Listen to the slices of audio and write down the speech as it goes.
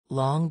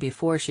Long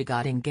before she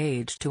got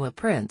engaged to a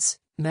prince,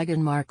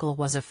 Meghan Markle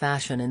was a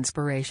fashion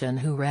inspiration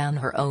who ran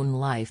her own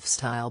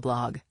lifestyle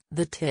blog,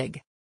 The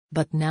Tig.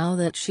 But now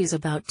that she's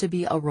about to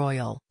be a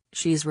royal,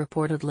 she's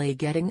reportedly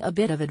getting a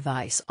bit of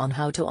advice on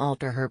how to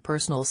alter her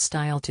personal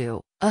style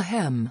to,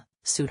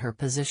 suit her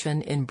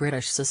position in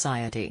British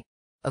society.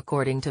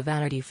 According to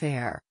Vanity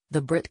Fair,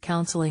 the Brit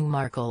counselling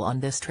Markle on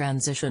this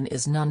transition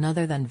is none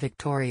other than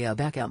Victoria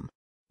Beckham.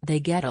 They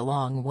get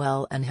along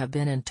well and have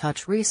been in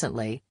touch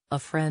recently, a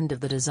friend of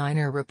the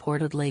designer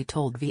reportedly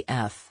told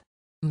VF.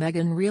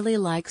 Meghan really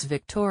likes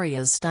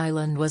Victoria's style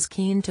and was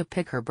keen to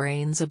pick her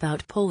brains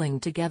about pulling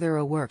together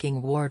a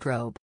working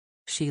wardrobe.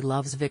 She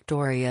loves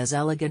Victoria's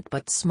elegant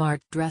but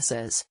smart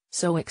dresses,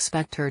 so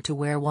expect her to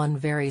wear one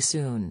very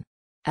soon.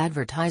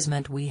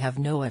 Advertisement. We have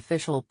no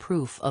official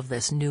proof of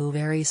this new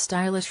very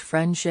stylish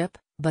friendship,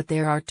 but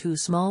there are two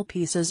small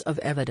pieces of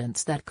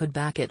evidence that could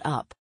back it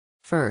up.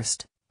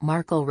 First,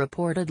 Markle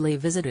reportedly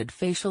visited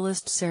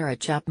facialist Sarah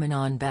Chapman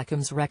on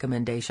Beckham's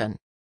recommendation.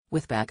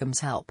 With Beckham's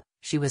help,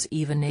 she was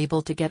even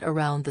able to get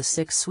around the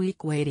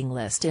 6-week waiting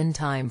list in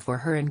time for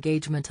her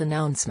engagement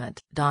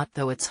announcement.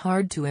 Though it's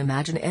hard to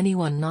imagine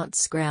anyone not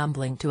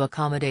scrambling to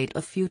accommodate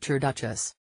a future duchess.